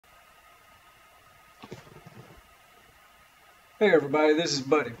Hey everybody, this is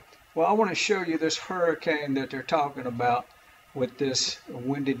Buddy. Well, I want to show you this hurricane that they're talking about with this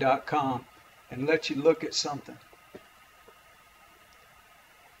windy.com and let you look at something.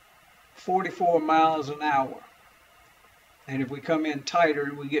 44 miles an hour. And if we come in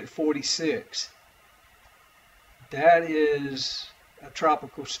tighter, we get 46. That is a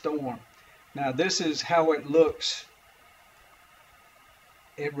tropical storm. Now this is how it looks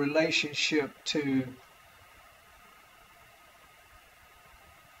in relationship to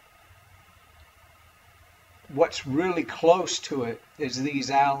what's really close to it is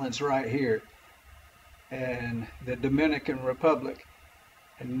these islands right here and the Dominican Republic.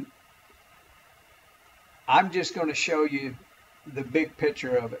 And I'm just going to show you the big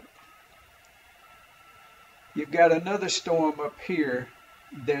picture of it. You've got another storm up here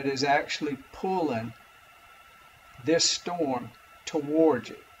that is actually pulling this storm towards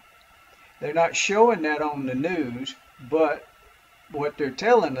it. They're not showing that on the news, but what they're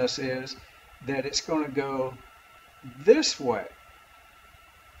telling us is that it's going to go this way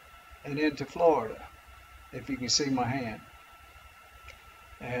and into Florida, if you can see my hand.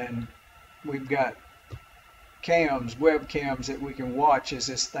 And we've got webcams that we can watch as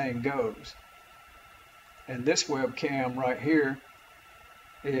this thing goes. And this webcam right here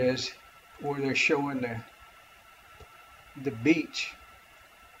is where they're showing the beach.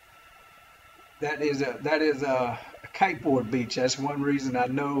 That is a kiteboard beach. That's one reason I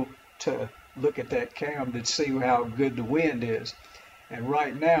know to look at that cam to see how good the wind is. And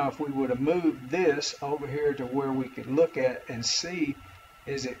right now, if we would have moved this over here to where we could look at and see,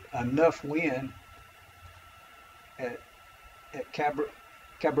 is it enough wind at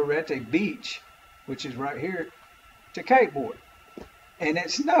Cabarete Beach, which is right here, to kiteboard? And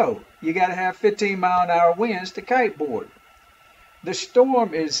it's no. You got to have 15-mile-an-hour winds to kiteboard. The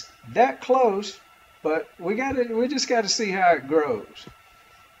storm is that close, but we just got to see how it grows.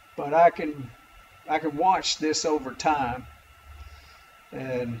 But I can watch this over time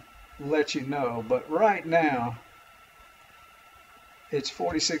and let you know. But right now, it's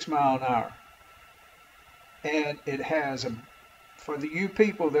 46 miles an hour. And it has, for you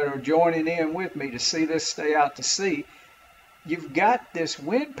people that are joining in with me to see this stay out to sea, you've got this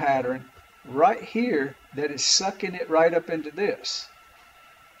wind pattern right here that is sucking it right up into this.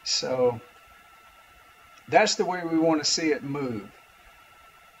 So that's the way we want to see it move.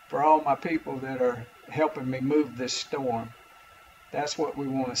 For all my people that are helping me move this storm, that's what we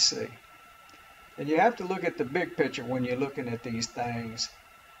want to see. And you have to look at the big picture when you're looking at these things.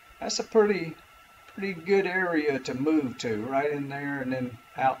 That's a pretty good area to move to, right in there and then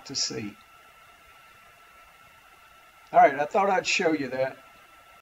out to sea. All right, I thought I'd show you that.